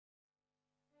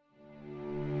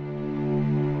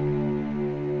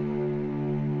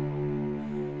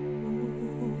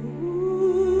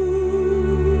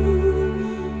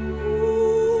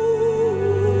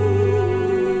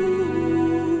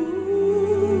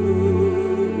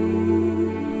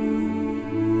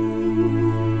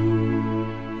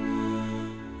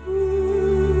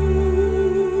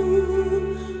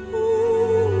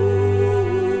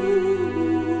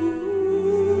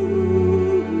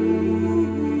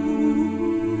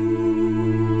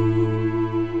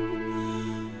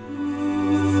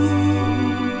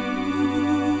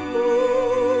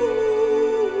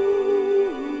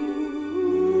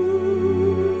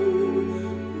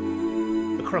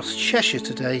Across Cheshire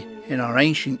today, in our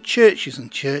ancient churches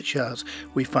and churchyards,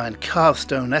 we find carved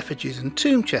stone effigies and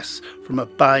tomb chests from a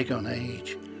bygone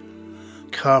age.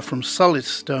 Carved from solid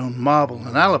stone, marble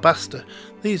and alabaster,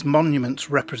 these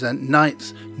monuments represent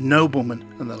knights, noblemen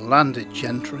and the landed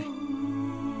gentry.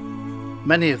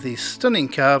 Many of these stunning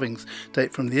carvings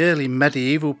date from the early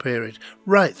medieval period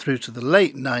right through to the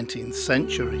late 19th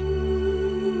century.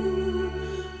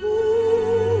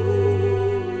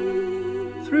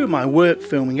 Through my work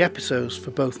filming episodes for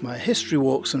both my History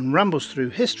Walks and Rambles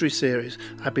Through History series,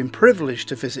 I've been privileged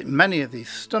to visit many of these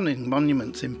stunning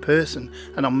monuments in person,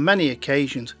 and on many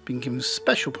occasions been given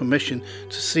special permission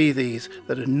to see these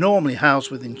that are normally housed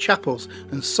within chapels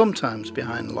and sometimes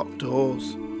behind locked doors.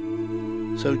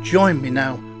 So join me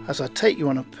now as I take you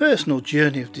on a personal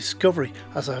journey of discovery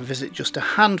as I visit just a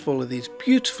handful of these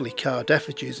beautifully carved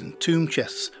effigies and tomb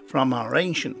chests from our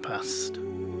ancient past.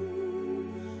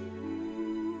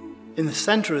 In the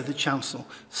centre of the chancel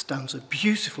stands a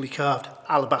beautifully carved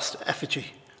alabaster effigy,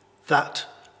 that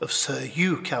of Sir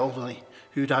Hugh Calverley,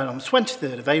 who died on the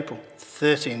 23rd of April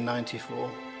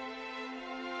 1394.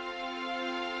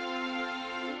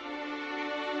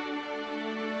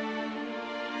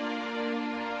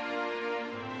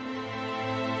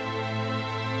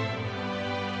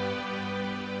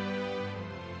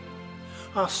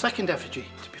 Our second effigy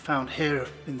to be found here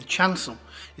in the chancel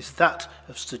is that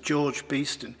of Sir George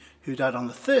Beeston, who died on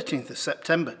the 13th of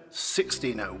September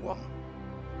 1601.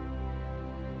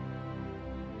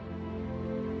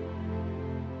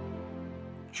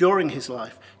 During his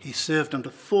life, he served under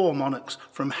 4 monarchs,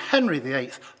 from Henry VIII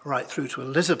right through to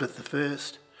Elizabeth I.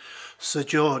 Sir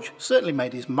George certainly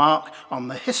made his mark on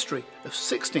the history of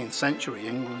 16th century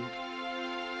England.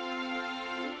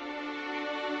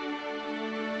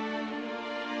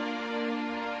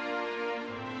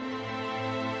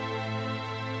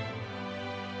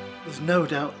 There's no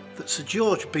doubt that Sir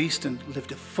George Beeston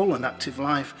lived a full and active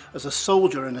life as a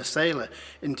soldier and a sailor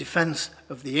in defence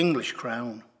of the English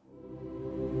crown.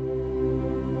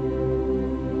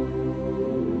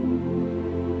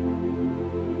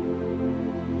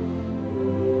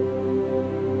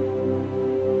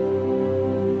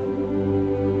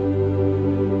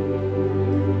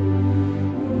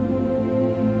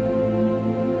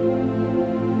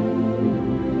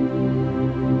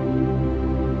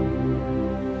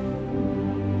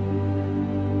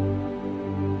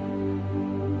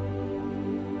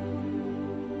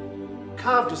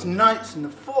 Carved as knights in the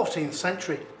 14th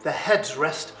century, their heads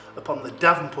rest upon the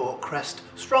Davenport crest,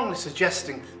 strongly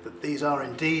suggesting that these are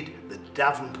indeed the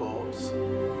Davenports.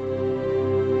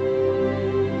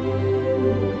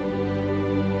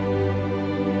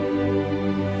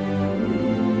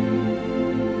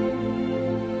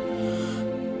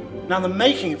 Now, the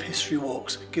making of History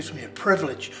Walks gives me a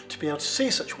privilege to be able to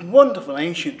see such wonderful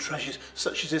ancient treasures,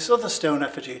 such as this other stone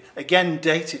effigy, again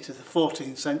dated to the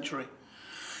 14th century.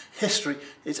 History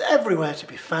is everywhere to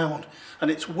be found, and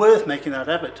it's worth making that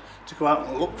effort to go out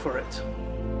and look for it.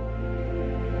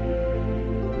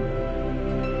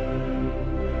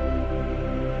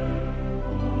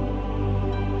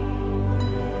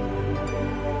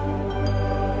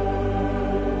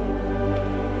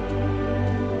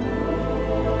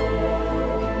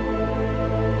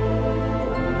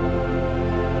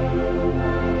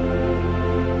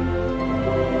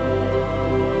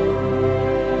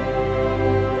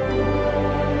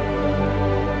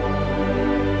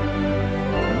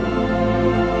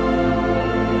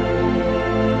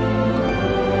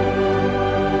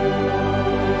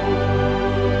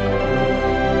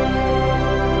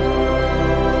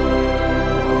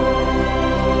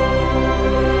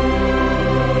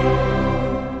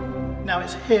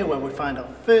 Here where we find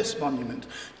our first monument,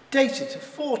 dated to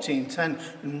 1410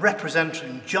 and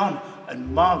representing John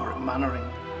and Margaret Mannering.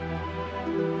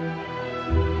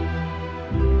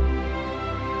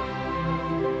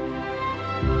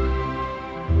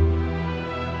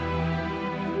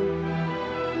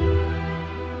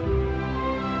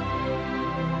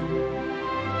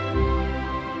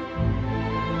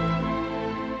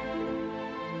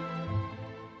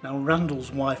 Now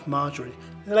Randall's wife Marjorie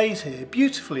lays here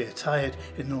beautifully attired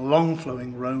in long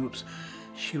flowing robes.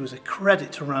 She was a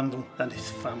credit to Randall and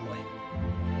his family.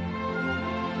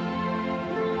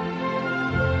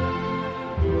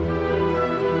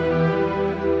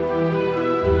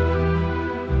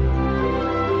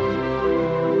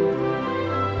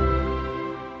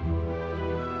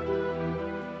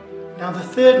 Now the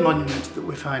third monument that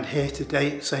we find here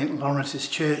today at St Lawrence's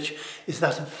Church is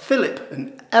that of Philip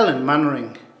and Ellen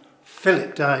Mannering.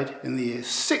 Philip died in the year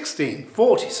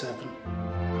 1647.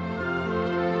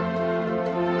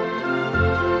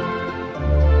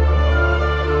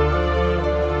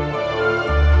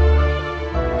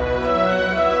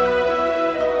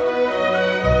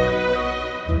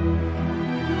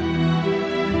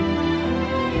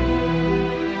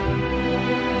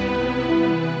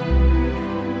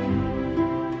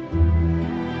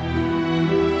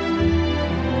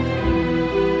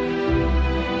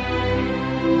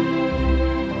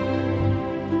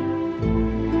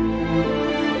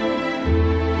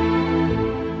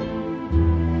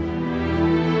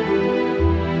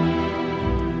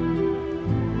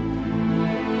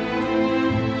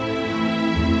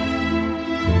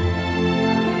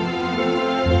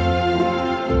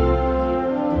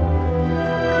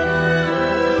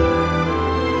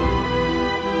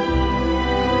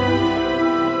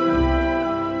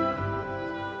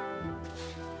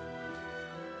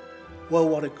 Well,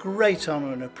 what a great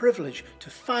honour and a privilege to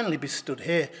finally be stood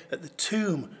here at the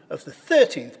tomb of the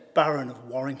 13th Baron of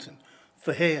Warrington,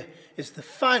 for here is the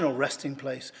final resting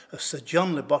place of Sir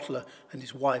John Le Boteler and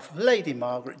his wife Lady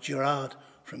Margaret Gerard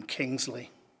from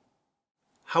Kingsley.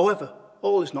 However,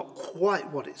 all is not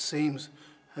quite what it seems,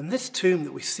 and this tomb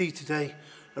that we see today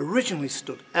originally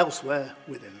stood elsewhere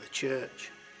within the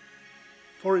church.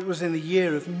 For it was in the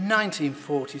year of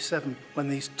 1947 when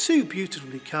these two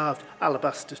beautifully carved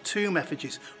alabaster tomb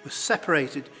effigies were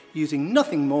separated using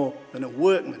nothing more than a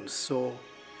workman's saw.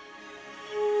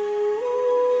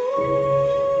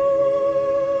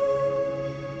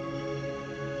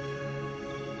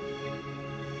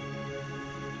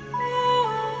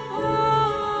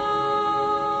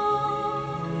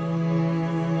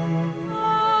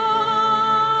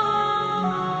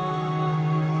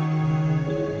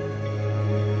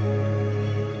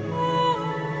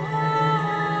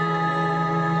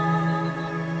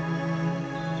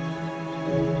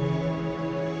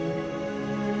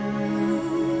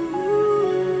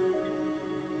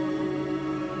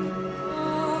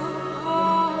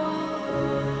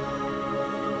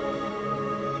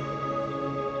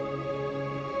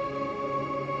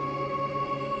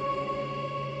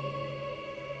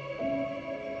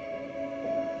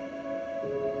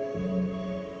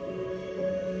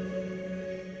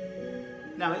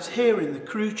 Now it's here in the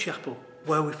Crew Chapel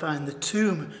where we find the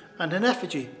tomb and an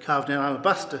effigy carved in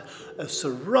alabaster of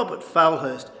Sir Robert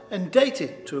Fowlhurst and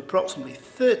dated to approximately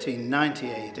 1390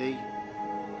 AD.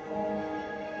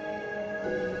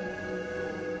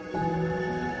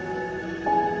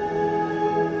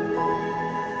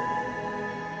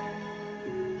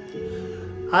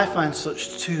 I find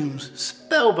such tombs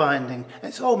spellbinding.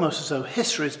 It's almost as though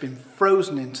history has been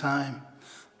frozen in time.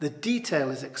 The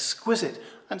detail is exquisite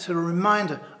and it's a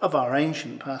reminder of our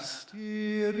ancient past. Of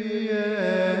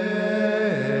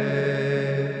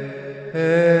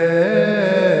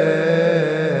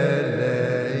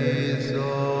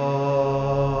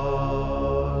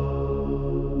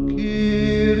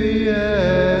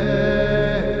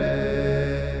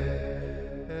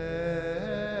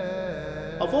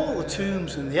all the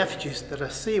tombs and the effigies that I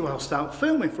see whilst out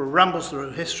filming for Rambles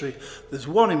Through History, there's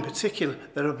one in particular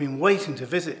that I've been waiting to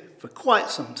visit for quite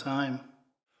some time.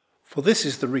 For this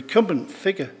is the recumbent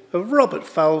figure of Robert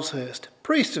Fowlhurst,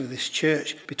 priest of this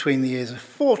church between the years of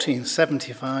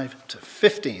 1475 to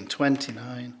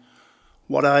 1529.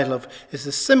 What I love is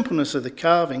the simpleness of the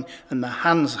carving and the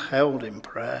hands held in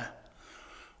prayer.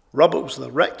 Robert was the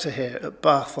rector here at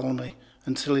Bartholomew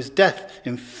until his death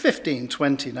in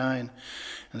 1529,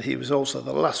 and he was also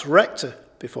the last rector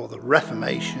before the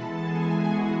Reformation.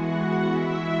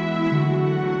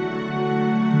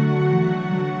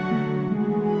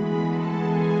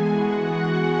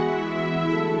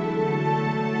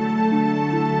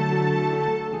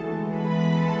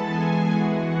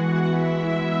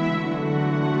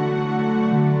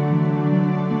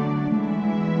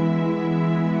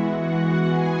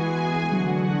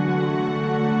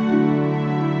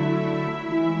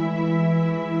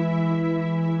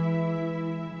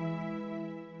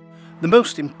 The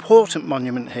most important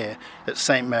monument here at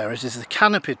St Mary's is the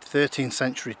canopied 13th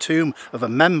century tomb of a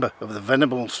member of the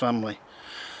Venables family.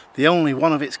 The only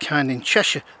one of its kind in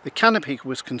Cheshire, the canopy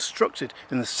was constructed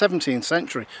in the 17th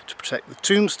century to protect the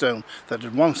tombstone that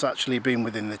had once actually been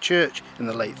within the church in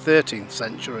the late 13th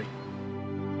century.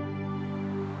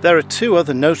 There are two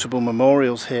other notable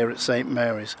memorials here at St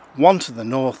Mary's, one to the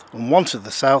north and one to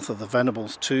the south of the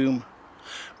Venables tomb.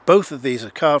 Both of these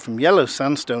are carved from yellow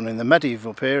sandstone in the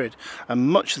medieval period and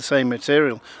much the same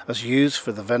material as used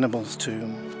for the Venables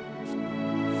tomb.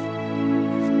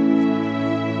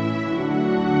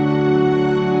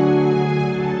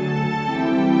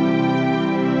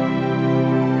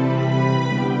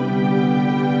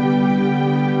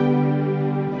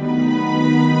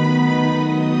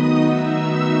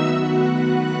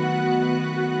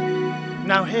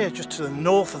 Now here, just to the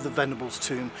north of the Venables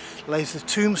tomb, lays the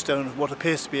tombstone of what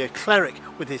appears to be a cleric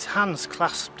with his hands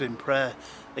clasped in prayer,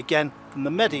 again from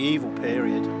the medieval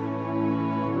period.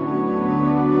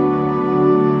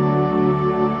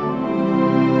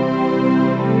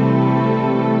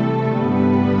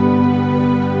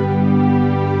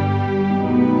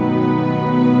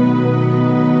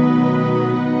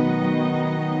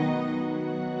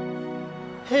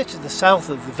 Here to the south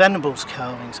of the Venables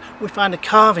carvings, we find a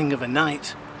carving of a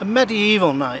knight, a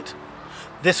medieval knight.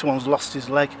 This one's lost his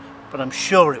leg, but I'm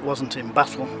sure it wasn't in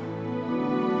battle.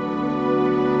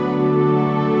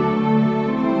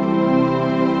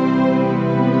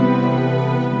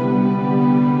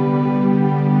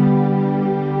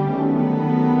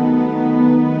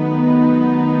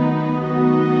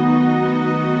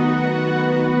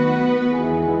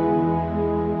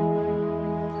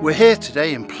 We're here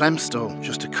today in Plemstall,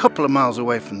 just a couple of miles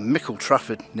away from Mickle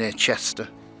Trafford near Chester.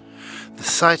 The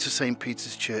site of St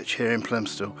Peter's Church here in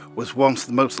Plemstall was once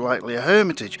most likely a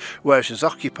hermitage, where it was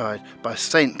occupied by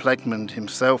St Plegmund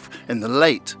himself in the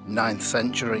late 9th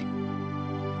century.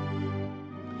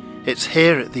 It's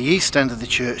here at the east end of the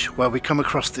church where we come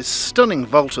across this stunning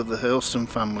vault of the Hurlstone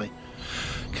family.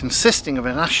 Consisting of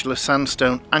an ashlar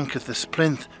sandstone anchorless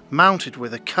plinth mounted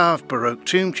with a carved Baroque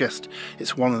tomb chest,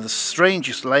 it's one of the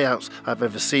strangest layouts I've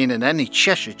ever seen in any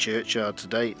Cheshire churchyard to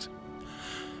date.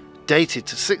 Dated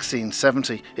to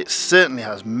 1670, it certainly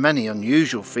has many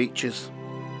unusual features.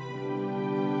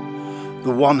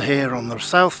 The one here on the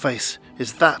south face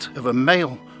is that of a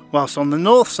male, whilst on the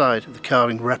north side the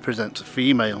carving represents a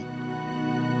female.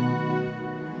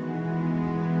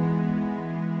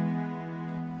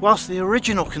 Whilst the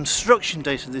original construction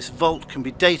date of this vault can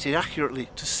be dated accurately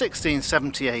to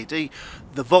 1670 AD,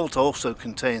 the vault also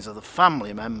contains other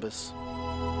family members.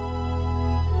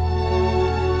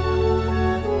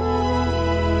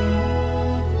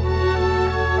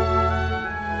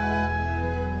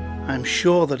 I'm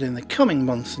sure that in the coming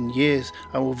months and years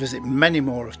I will visit many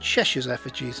more of Cheshire's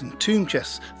effigies and tomb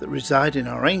chests that reside in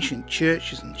our ancient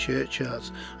churches and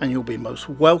churchyards, and you'll be most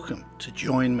welcome to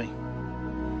join me.